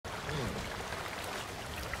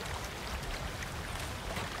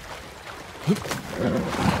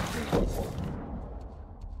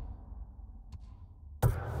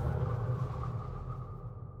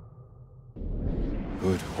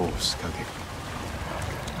Good horse, Kage.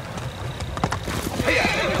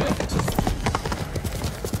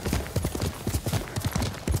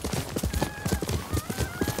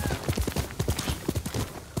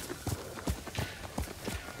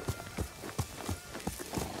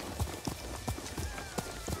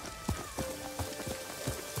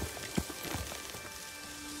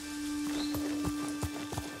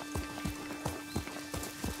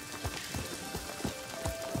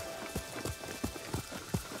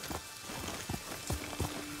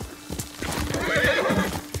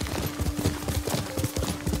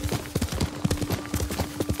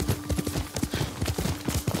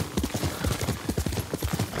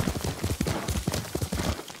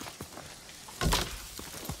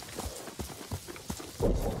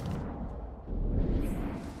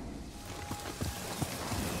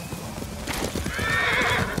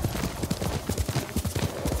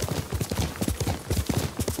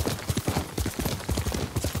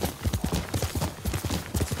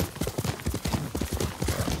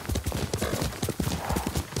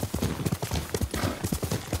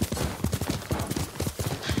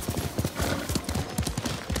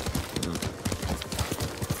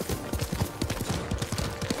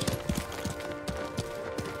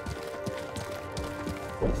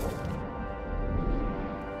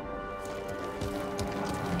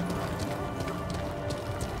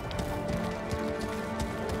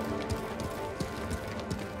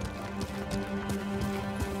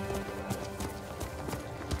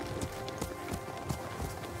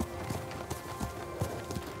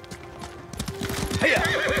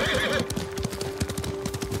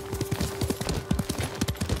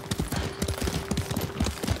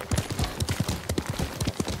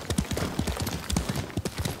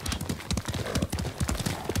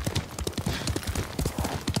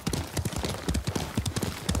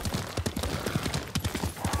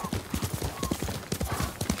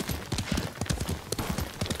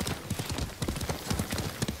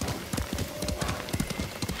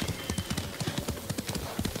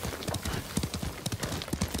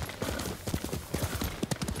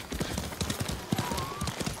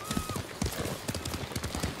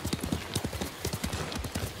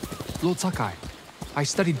 Lord Sakai, I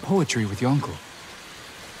studied poetry with your uncle.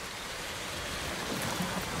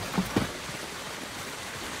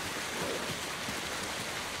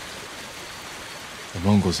 The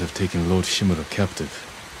Mongols have taken Lord Shimura captive.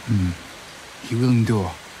 He will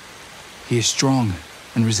endure. He is strong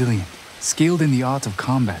and resilient, skilled in the art of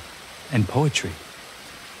combat and poetry.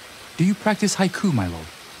 Do you practice haiku, my lord?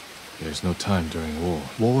 There's no time during war.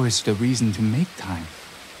 War is the reason to make time.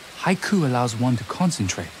 Haiku allows one to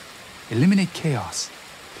concentrate, eliminate chaos.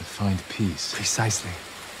 To find peace. Precisely.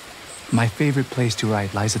 My favorite place to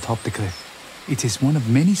write lies atop the cliff. It is one of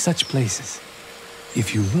many such places.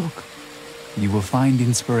 If you look, you will find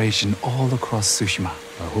inspiration all across Tsushima.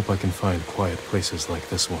 I hope I can find quiet places like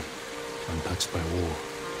this one, untouched by war.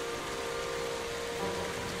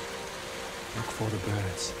 Look for the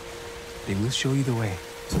birds. They will show you the way.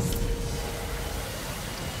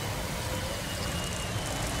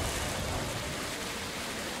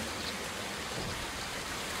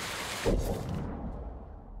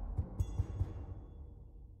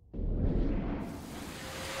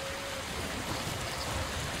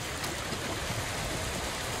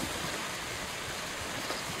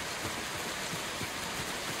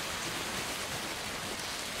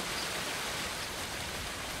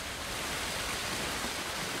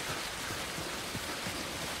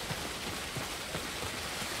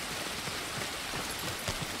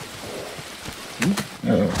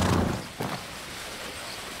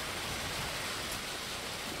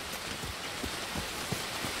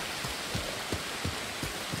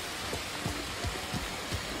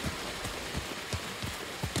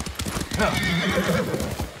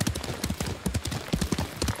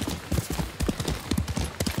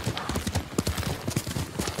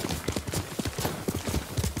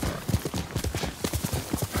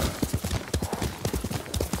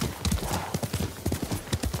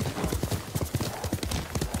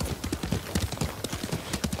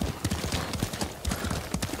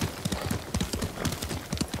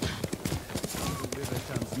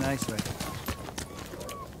 Nicely.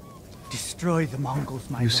 Destroy the Mongols,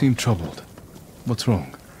 my You lord. seem troubled. What's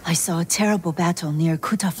wrong? I saw a terrible battle near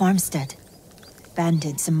Kuta farmstead.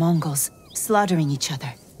 Bandits and Mongols slaughtering each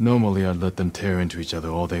other. Normally I'd let them tear into each other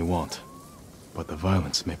all they want. But the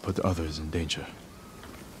violence may put others in danger.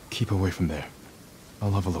 Keep away from there.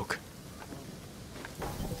 I'll have a look.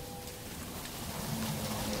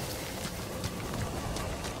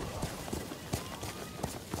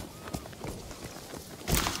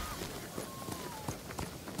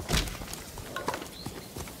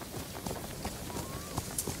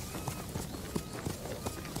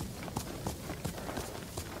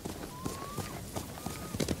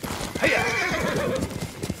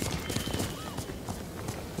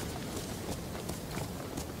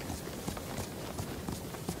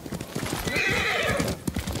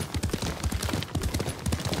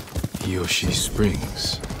 Hiyoshi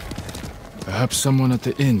Springs. Perhaps someone at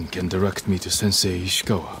the inn can direct me to Sensei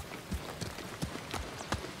Ishikawa.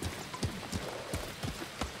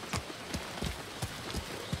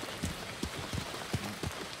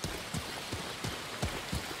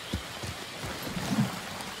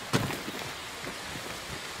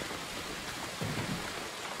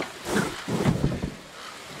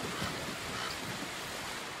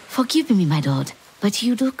 Forgive me, my lord, but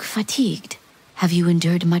you look fatigued. Have you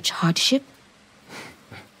endured much hardship?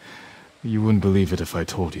 You wouldn't believe it if I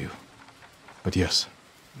told you. But yes,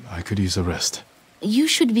 I could use a rest. You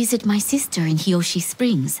should visit my sister in Hiyoshi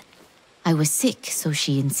Springs. I was sick, so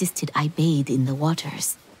she insisted I bathe in the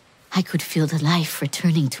waters. I could feel the life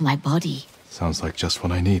returning to my body. Sounds like just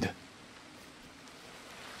what I need.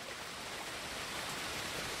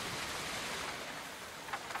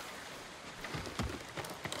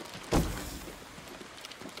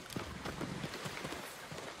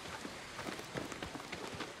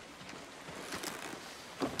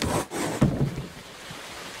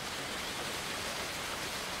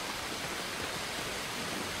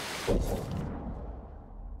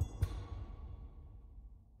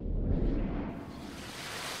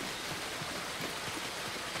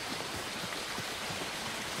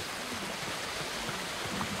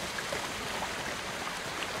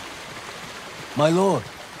 My lord,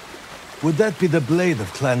 would that be the blade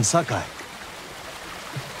of Clan Sakai?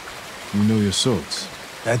 You know your swords.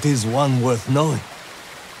 That is one worth knowing.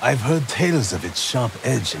 I've heard tales of its sharp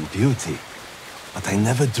edge and beauty, but I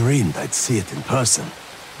never dreamed I'd see it in person.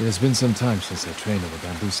 It has been some time since I trained on the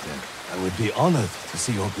bamboo stand. I would be honored to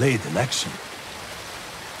see your blade in action.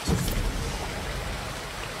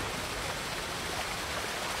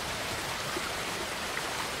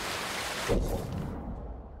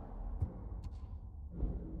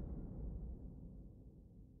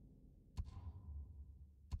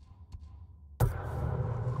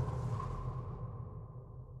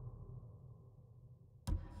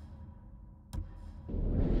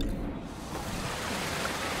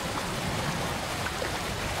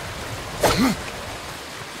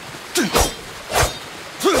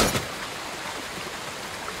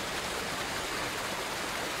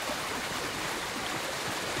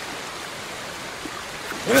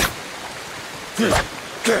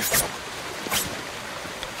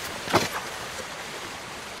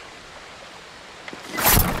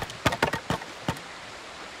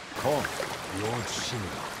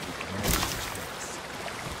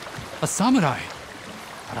 A samurai?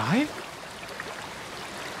 Arai?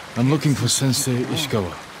 I'm looking for Sensei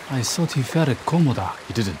Ishikawa. I thought he fell at Komoda.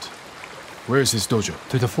 He didn't. Where is his dojo?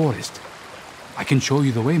 To the forest. I can show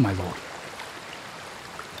you the way, my lord.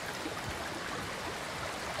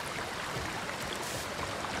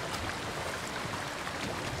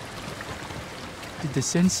 Did the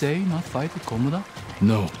sensei not fight at Komoda?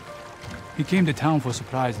 No. He came to town for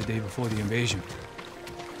surprise the day before the invasion.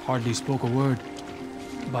 Hardly spoke a word,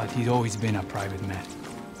 but he'd always been a private man.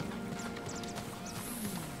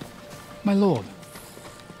 My lord,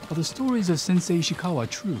 are the stories of Sensei Ishikawa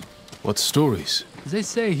true? What stories? They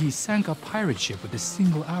say he sank a pirate ship with a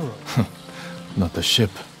single arrow. Not the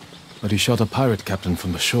ship, but he shot a pirate captain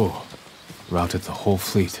from the shore. Routed the whole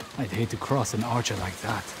fleet. I'd hate to cross an archer like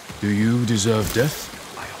that. Do you deserve death?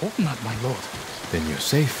 I hope not, my lord. Then you're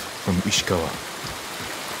safe from Ishikawa.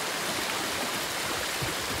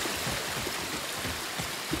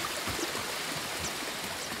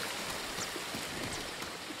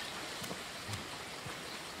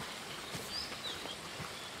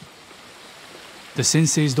 The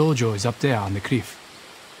sensei's dojo is up there on the cliff.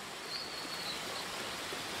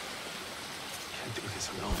 Can't do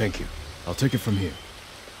this alone. Thank you. I'll take it from here.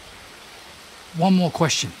 One more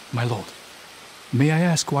question, my lord. May I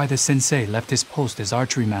ask why the sensei left his post as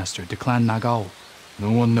archery master to Clan Nagao?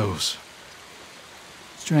 No one knows.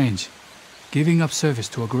 Strange. Giving up service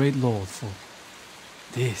to a great lord for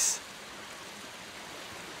this.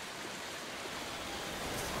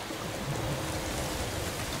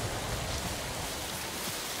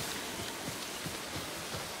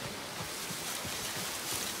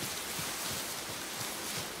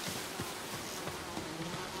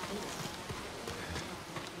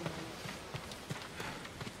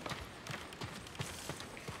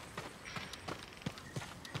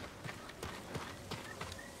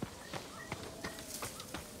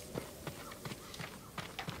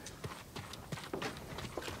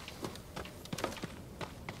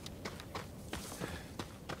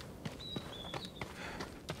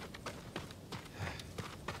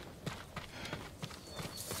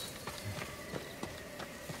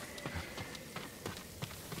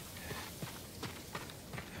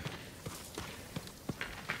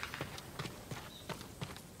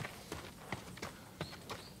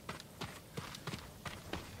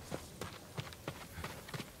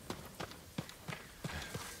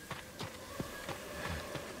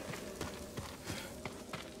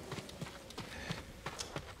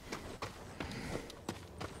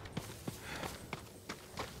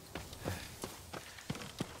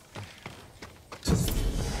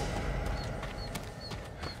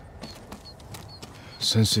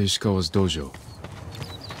 Sensei Ishikawa's dojo.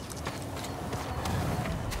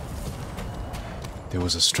 There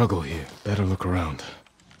was a struggle here. Better look around.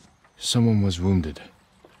 Someone was wounded.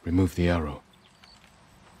 Remove the arrow.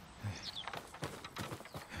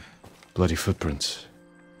 Bloody footprints.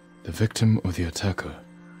 The victim or the attacker?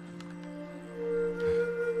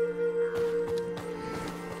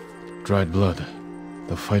 Dried blood.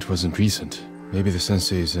 The fight wasn't recent. Maybe the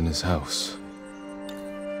sensei is in his house.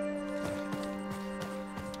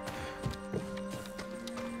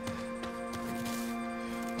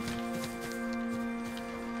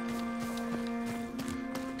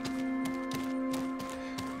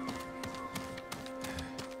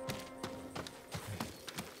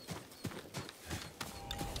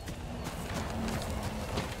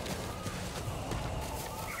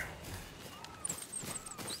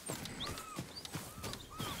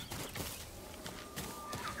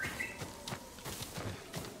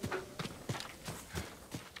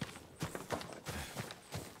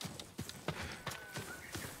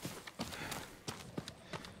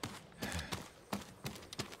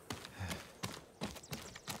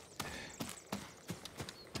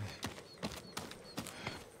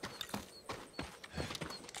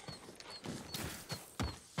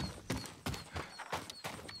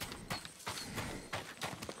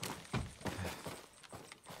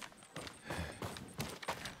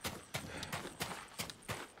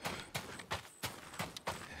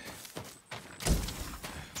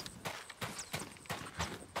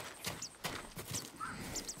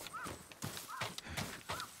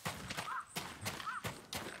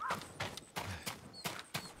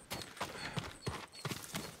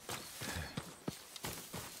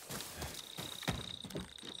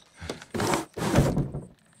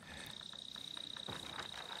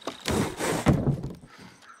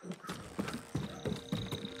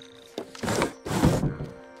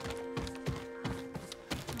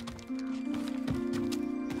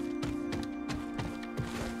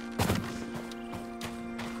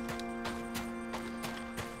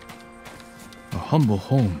 Humble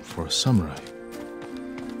home for a samurai.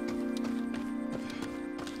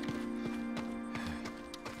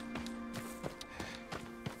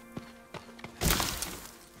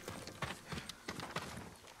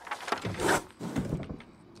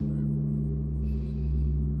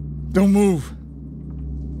 Don't move.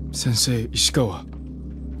 Sensei Ishikawa.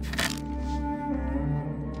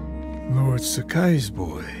 Lord Sakai's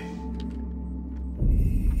boy.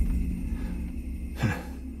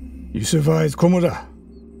 You survived Komura.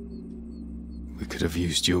 We could have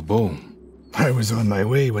used your bone. I was on my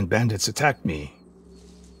way when bandits attacked me.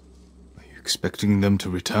 Are you expecting them to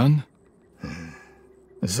return?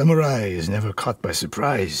 The samurai is never caught by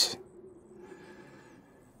surprise.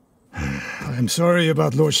 I'm sorry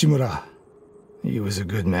about Lord Shimura. He was a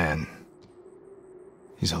good man.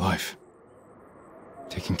 He's alive.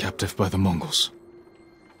 Taken captive by the Mongols.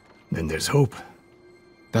 Then there's hope.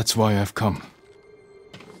 That's why I've come.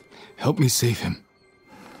 Help me save him.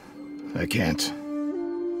 I can't.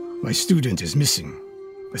 My student is missing.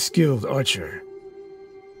 A skilled archer.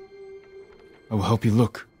 I will help you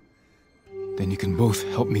look. Then you can both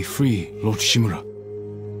help me free Lord Shimura.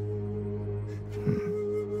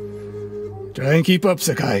 Try and keep up,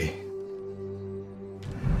 Sakai.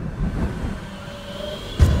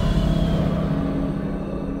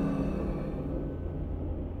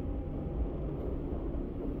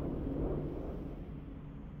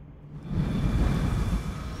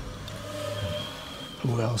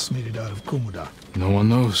 Who else made it out of Komura? No one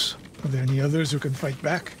knows. Are there any others who can fight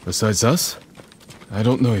back? Besides us? I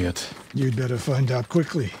don't know yet. You'd better find out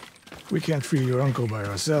quickly. We can't free your uncle by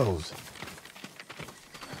ourselves.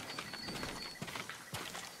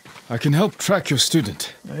 I can help track your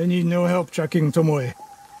student. I need no help tracking Tomoe.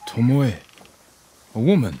 Tomoe. A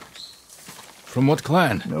woman. From what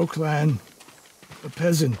clan? No clan. A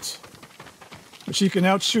peasant. But she can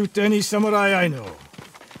outshoot any samurai I know.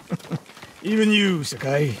 Even you,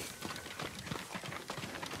 Sakai.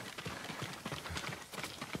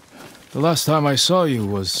 The last time I saw you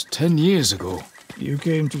was 10 years ago. You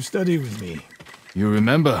came to study with me. You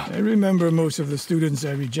remember? I remember most of the students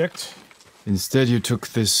I reject. Instead, you took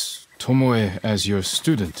this Tomoe as your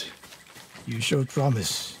student. You showed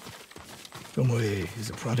promise. Tomoe is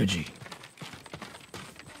a prodigy.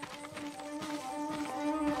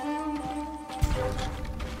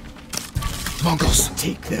 Mongols!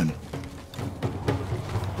 Take them.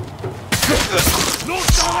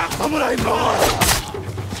 Samurai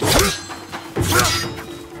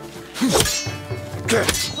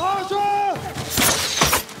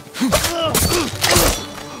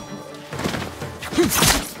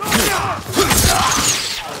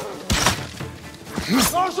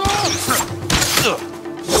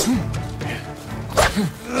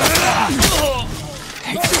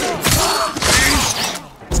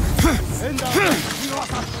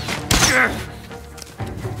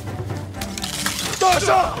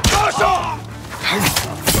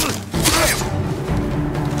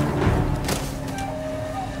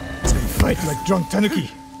Fight like drunk tanuki.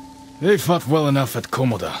 They fought well enough at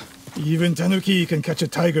Komoda. Even tanuki can catch a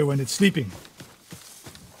tiger when it's sleeping.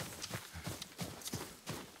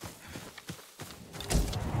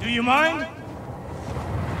 Do you mind?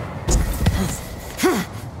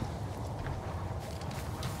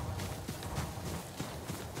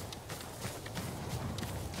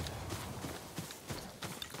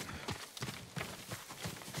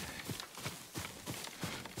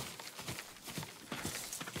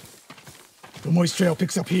 The moist trail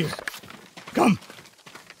picks up here. Come!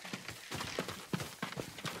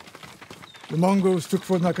 The Mongols took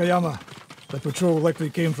Fort Nakayama. That patrol likely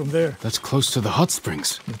came from there. That's close to the hot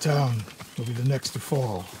springs. The town will be the next to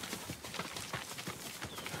fall.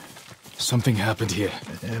 Something happened here.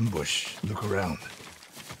 An ambush. Look around.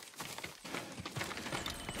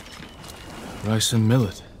 Rice and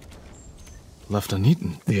millet. Left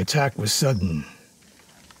uneaten. The attack was sudden.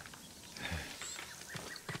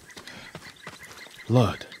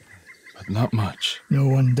 Blood, but not much. No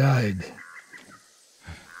one died.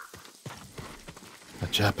 A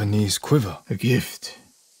Japanese quiver. A gift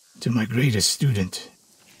to my greatest student.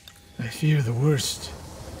 I fear the worst.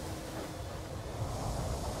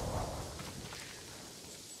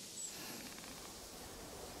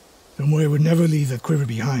 Tomoe would never leave that quiver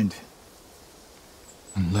behind.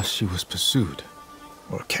 Unless she was pursued.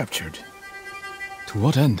 Or captured. To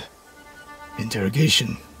what end?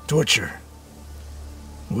 Interrogation. Torture.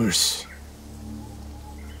 Worse.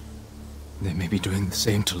 They may be doing the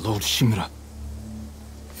same to Lord Shimura.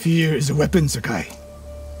 Fear is a weapon, Sakai.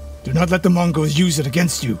 Do not let the Mongols use it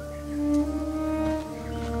against you.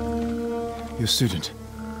 Your student.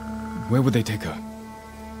 Where would they take her?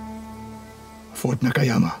 Fort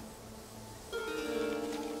Nakayama.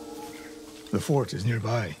 The fort is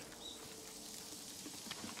nearby.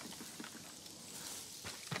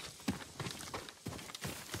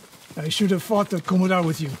 I should have fought at Komoda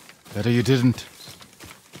with you. Better you didn't.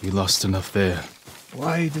 We lost enough there.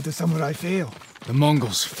 Why did the samurai fail? The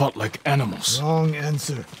Mongols fought like animals. Wrong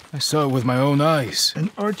answer. I saw it with my own eyes. An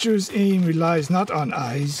archer's aim relies not on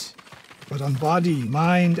eyes, but on body,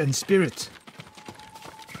 mind, and spirit.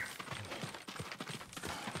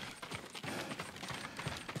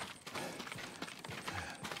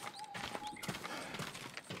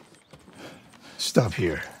 Stop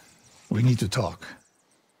here. We need to talk.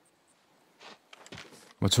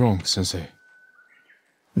 What's wrong, Sensei?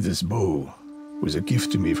 This bow was a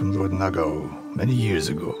gift to me from Lord Nagao many years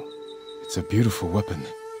ago. It's a beautiful weapon.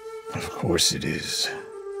 Of course it is.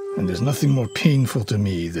 And there's nothing more painful to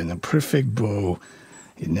me than a perfect bow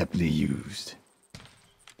ineptly used.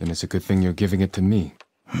 Then it's a good thing you're giving it to me.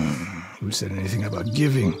 Who said anything about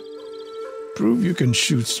giving? Prove you can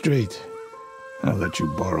shoot straight. I'll let you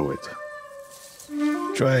borrow it.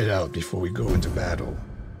 Try it out before we go into battle.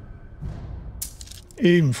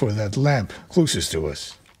 Aim for that lamp closest to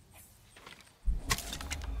us.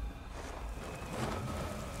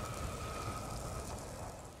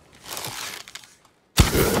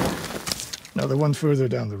 Now the one further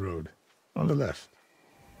down the road, on the left.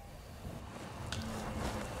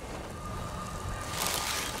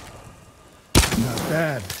 Not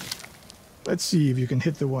bad. Let's see if you can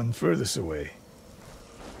hit the one furthest away.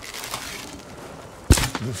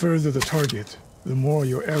 The further the target, the more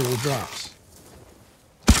your arrow drops.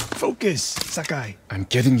 Focus, Sakai. I'm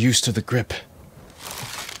getting used to the grip.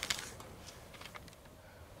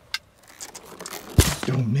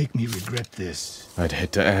 Don't make me regret this. I'd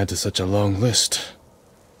hate to add to such a long list.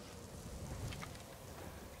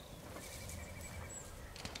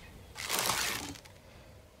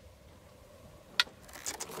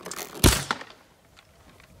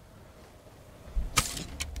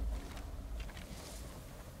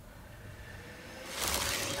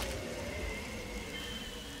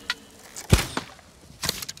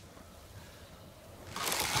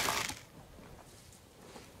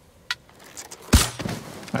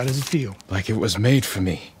 How does it feel? Like it was made for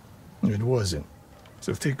me. It wasn't.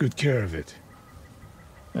 So take good care of it.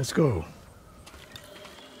 Let's go.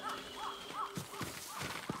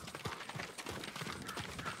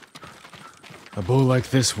 A bow like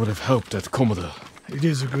this would have helped at Komoda. It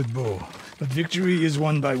is a good bow, but victory is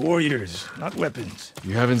won by warriors, not weapons.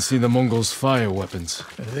 You haven't seen the Mongols fire weapons.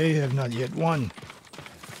 They have not yet won.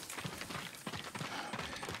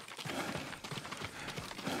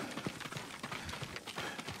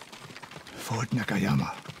 Fort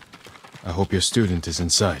Nakayama. I hope your student is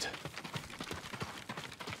inside.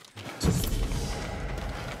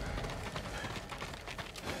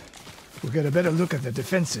 We'll get a better look at the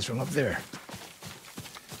defenses from up there.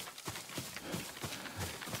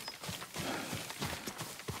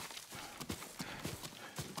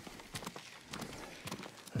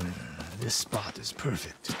 This spot is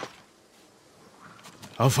perfect.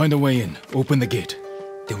 I'll find a way in. Open the gate.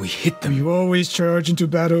 Then we hit them. You always charge into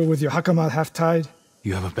battle with your hakama half-tied?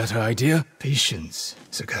 You have a better idea? Patience,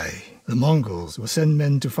 Sakai. The Mongols will send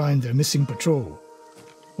men to find their missing patrol.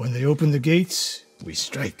 When they open the gates, we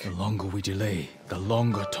strike. The longer we delay, the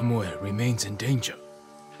longer Tomoe remains in danger.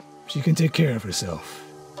 She can take care of herself.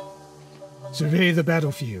 Survey the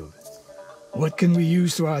battlefield. What can we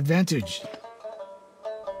use to our advantage?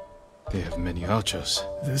 They have many archers.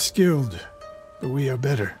 They're skilled, but we are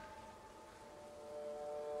better.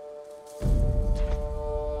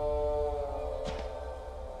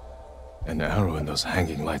 An arrow in those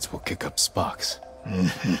hanging lights will kick up sparks.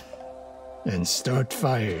 And start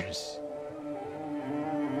fires.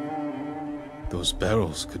 Those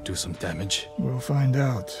barrels could do some damage. We'll find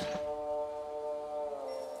out.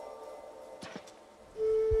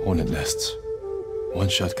 Hornet nests. One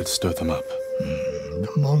shot could stir them up. The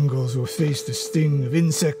Mongols will face the sting of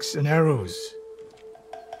insects and arrows.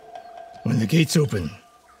 When the gates open,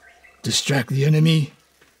 distract the enemy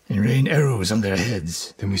and rain arrows on their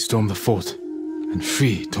heads. Then we storm the fort and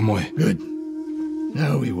free Tomoe. Good.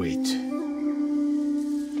 Now we wait.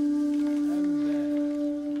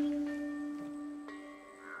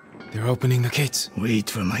 They're opening the gates. Wait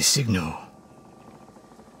for my signal.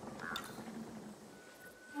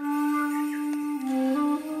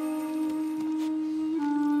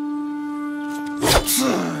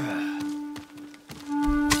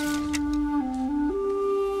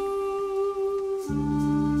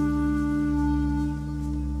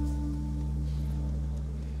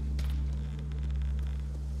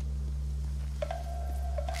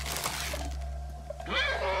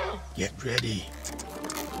 Get ready.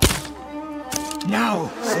 Now,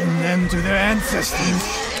 send them to their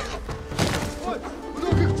ancestors.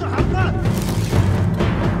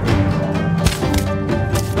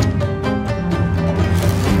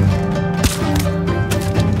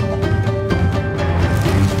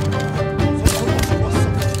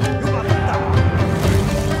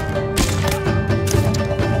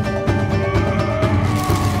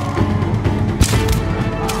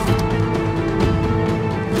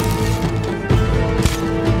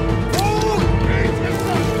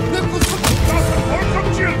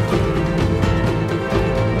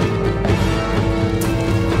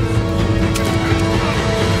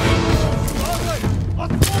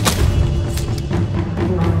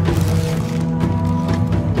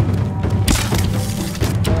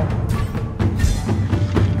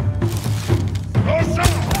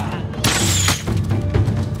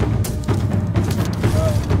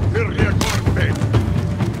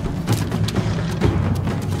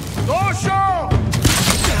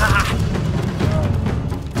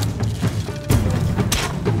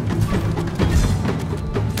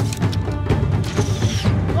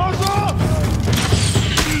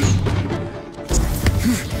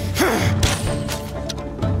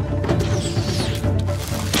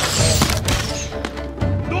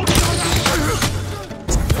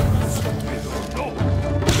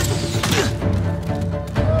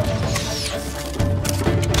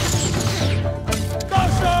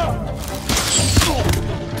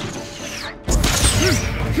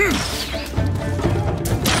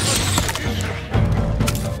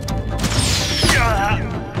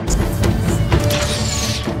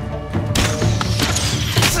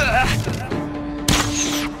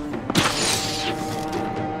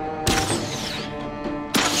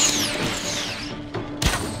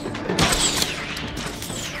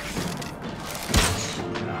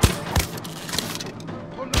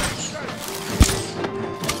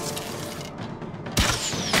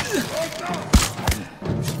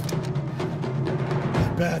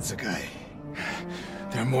 Bad, Sakai.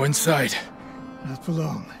 There are more inside. Not for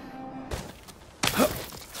long.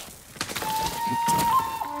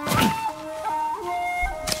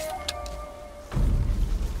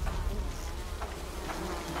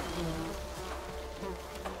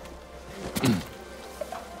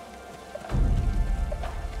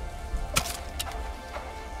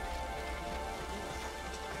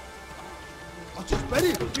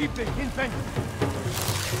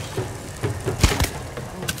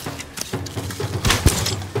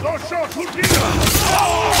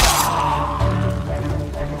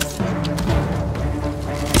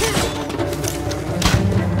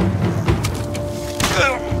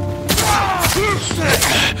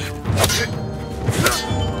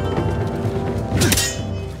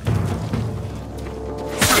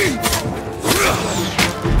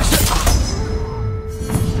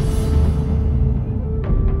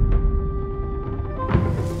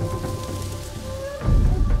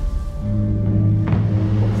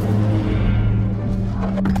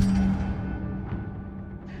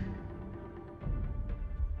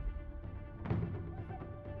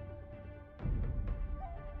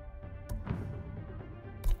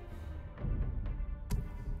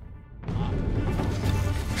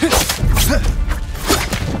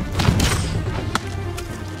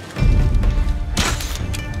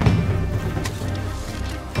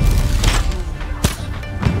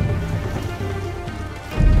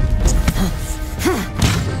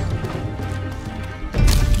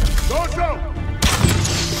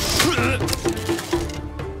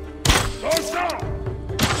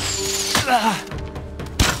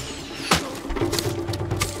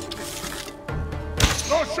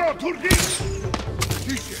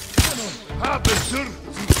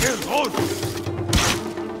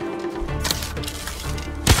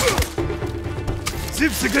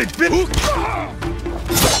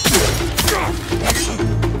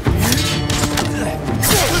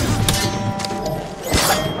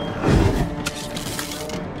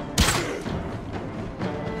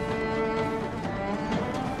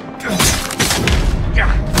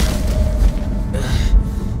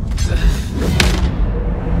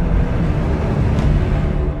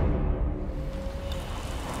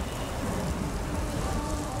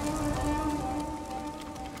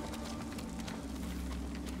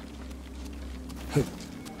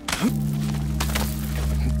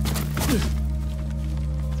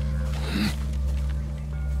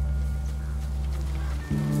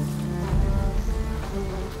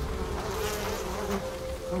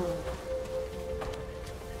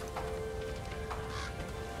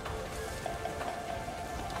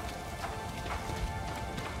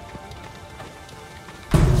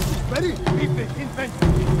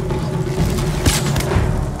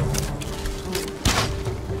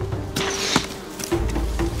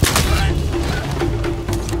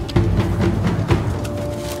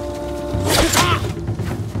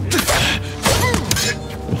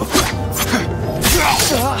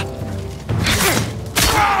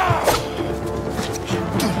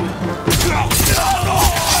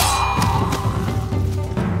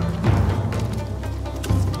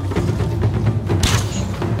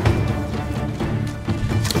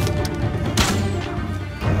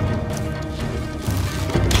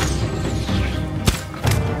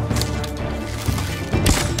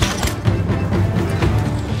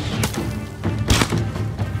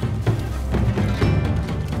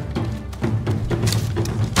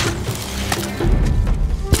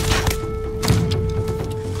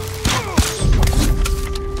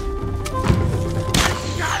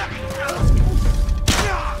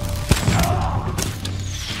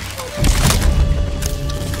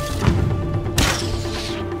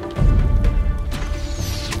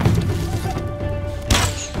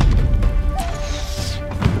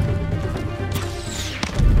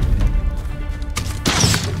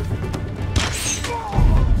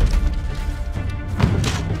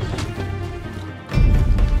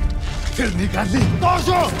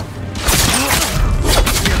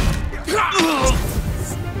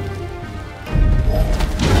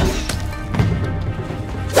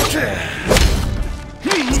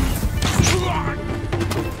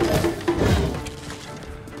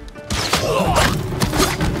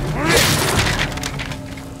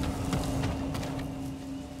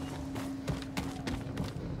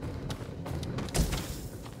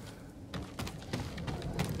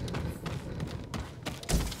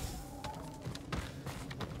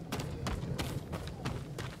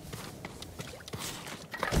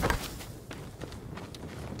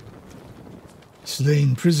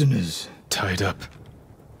 Slain prisoners. Tied up.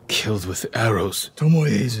 Killed with arrows. Tomoe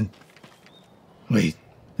isn't... Wait,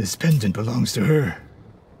 this pendant belongs to her.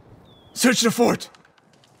 Search the fort!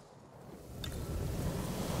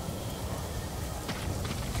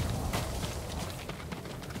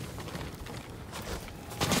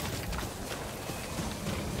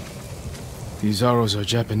 These arrows are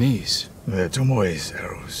Japanese. They're Tomoe's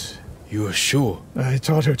arrows. You are sure? I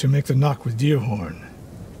taught her to make the knock with deer horn.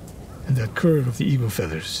 And that curve of the eagle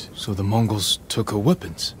feathers. So the Mongols took her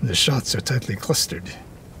weapons? The shots are tightly clustered.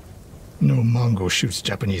 No Mongol shoots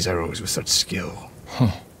Japanese arrows with such skill.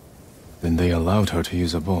 Huh. Then they allowed her to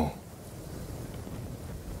use a bow.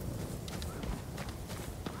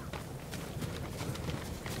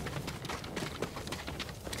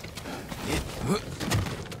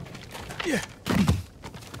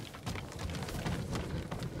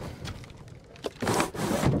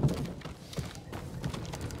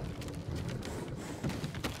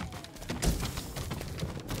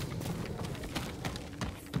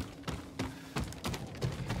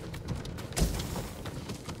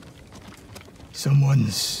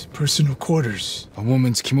 Someone's personal quarters. A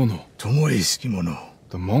woman's kimono. Tomoe's kimono.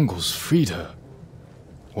 The Mongols freed her.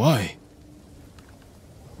 Why?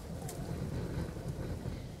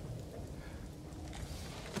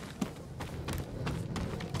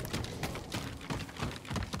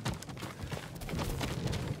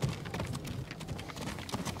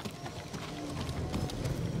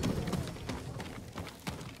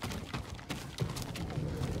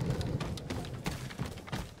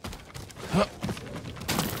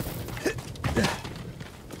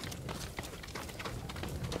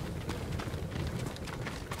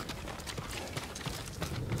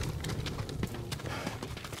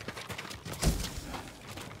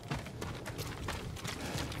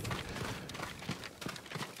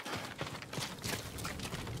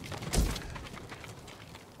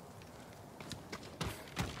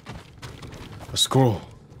 scroll.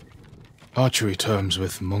 Archery terms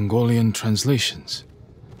with Mongolian translations.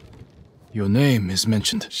 Your name is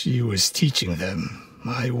mentioned. She was teaching them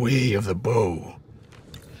my way of the bow.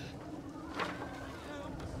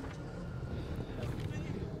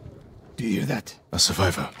 Do you hear that? A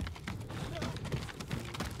survivor.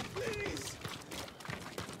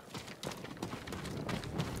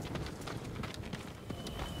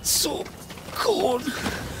 So cold.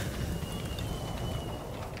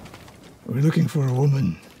 We're looking for a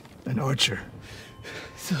woman, an archer.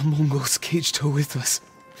 The Mongols caged her with us.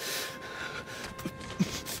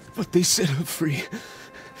 But they set her free.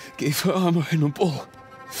 Gave her armor and a bow.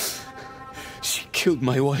 She killed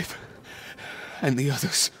my wife. And the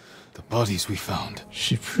others. The bodies we found.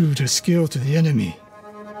 She proved her skill to the enemy.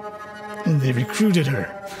 And they recruited her.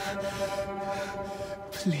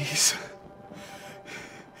 Please.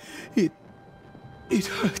 It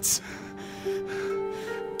hurts.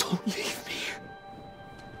 Don't leave me.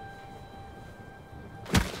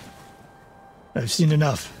 I've seen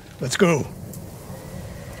enough. Let's go.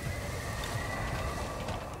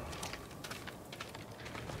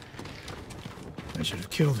 I should have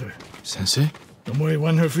killed her. Sensei? Tomoe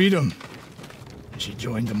won her freedom. And she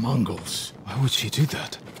joined the Mongols. Why would she do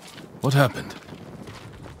that? What happened?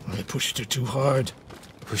 I pushed her too hard.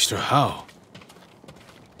 Pushed her how?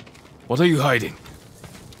 What are you hiding?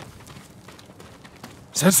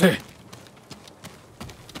 Sensei!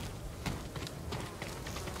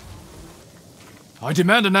 I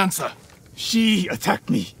demand an answer. She attacked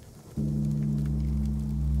me.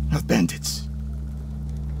 Not bandits.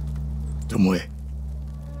 Tomoe.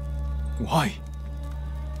 Why?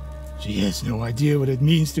 She has no idea what it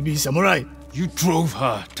means to be samurai. You drove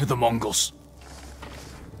her to the Mongols.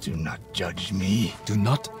 Do not judge me. Do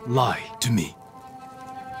not lie to me.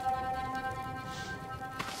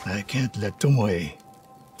 I can't let Tomoe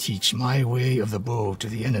teach my way of the bow to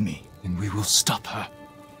the enemy. And we will stop her.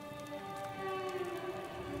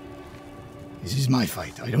 This is my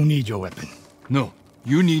fight. I don't need your weapon. No,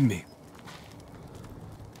 you need me.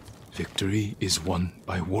 Victory is won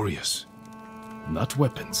by warriors, not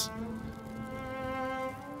weapons.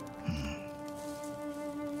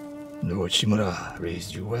 Lord Shimura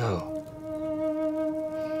raised you well.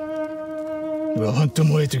 We'll hunt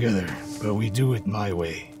Tomoe together, but we do it my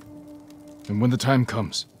way. And when the time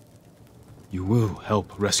comes, you will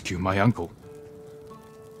help rescue my uncle.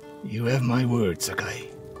 You have my word, Sakai.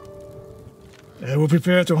 I will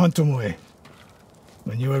prepare to hunt Tomoe.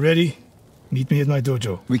 When you are ready, meet me at my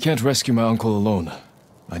dojo. We can't rescue my uncle alone.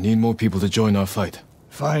 I need more people to join our fight.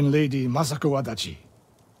 Fine lady Masako Adachi.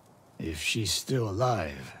 If she's still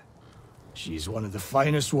alive, she's one of the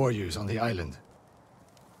finest warriors on the island.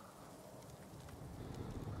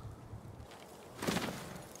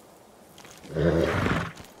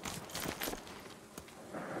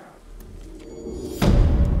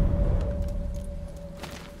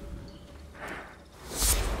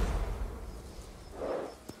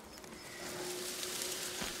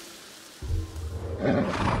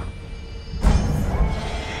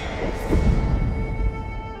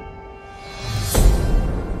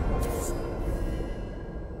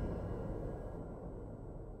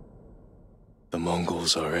 The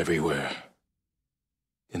Mongols are everywhere.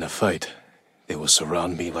 In a fight, they will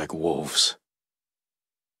surround me like wolves.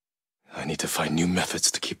 I need to find new methods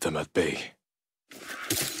to keep them at bay.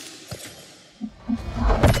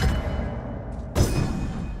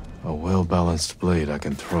 A well-balanced blade I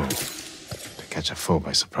can throw to catch a foe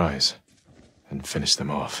by surprise and finish them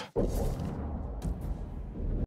off.